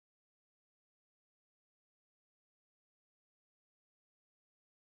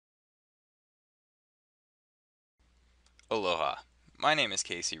Aloha, my name is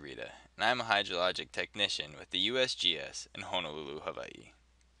Casey Rita, and I'm a hydrologic technician with the USGS in Honolulu, Hawaii.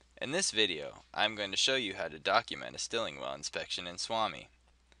 In this video, I'm going to show you how to document a stilling well inspection in SWAMI.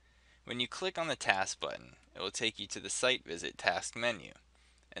 When you click on the task button, it will take you to the Site Visit task menu.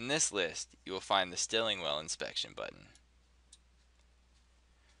 In this list, you will find the Stilling Well Inspection button.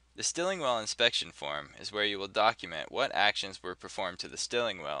 The Stilling Well Inspection form is where you will document what actions were performed to the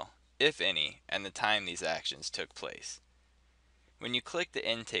stilling well, if any, and the time these actions took place. When you click the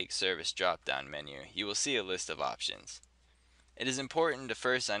Intake Service drop-down menu, you will see a list of options. It is important to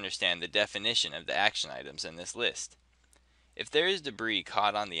first understand the definition of the action items in this list. If there is debris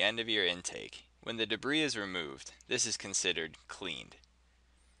caught on the end of your intake, when the debris is removed, this is considered cleaned.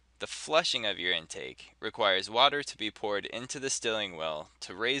 The flushing of your intake requires water to be poured into the stilling well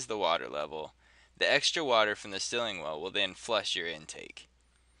to raise the water level. The extra water from the stilling well will then flush your intake.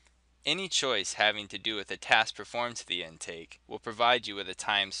 Any choice having to do with a task performed to the intake will provide you with a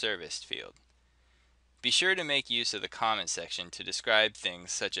time serviced field. Be sure to make use of the comment section to describe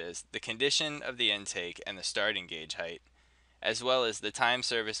things such as the condition of the intake and the starting gauge height, as well as the time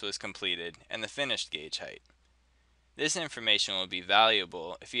service was completed and the finished gauge height. This information will be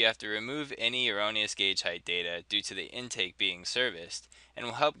valuable if you have to remove any erroneous gauge height data due to the intake being serviced, and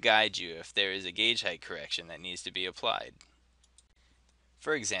will help guide you if there is a gauge height correction that needs to be applied.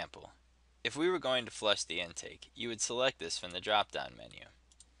 For example, if we were going to flush the intake, you would select this from the drop-down menu.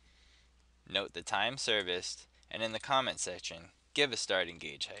 Note the time serviced, and in the comment section, give a starting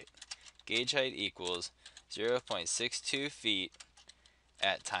gauge height. Gauge height equals 0.62 feet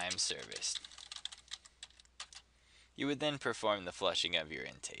at time serviced. You would then perform the flushing of your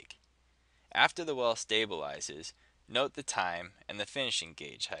intake. After the well stabilizes, note the time and the finishing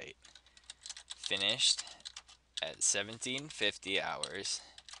gauge height. Finished at 1750 hours,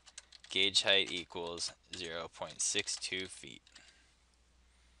 gauge height equals 0.62 feet.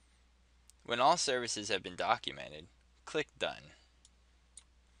 When all services have been documented, click Done.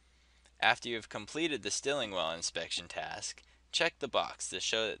 After you have completed the stilling well inspection task, check the box to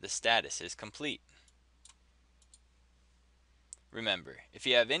show that the status is complete. Remember, if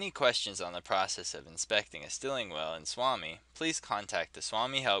you have any questions on the process of inspecting a stilling well in SWAMI, please contact the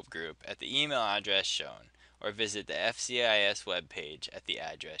SWAMI Help Group at the email address shown, or visit the FCIS webpage at the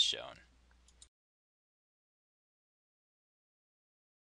address shown.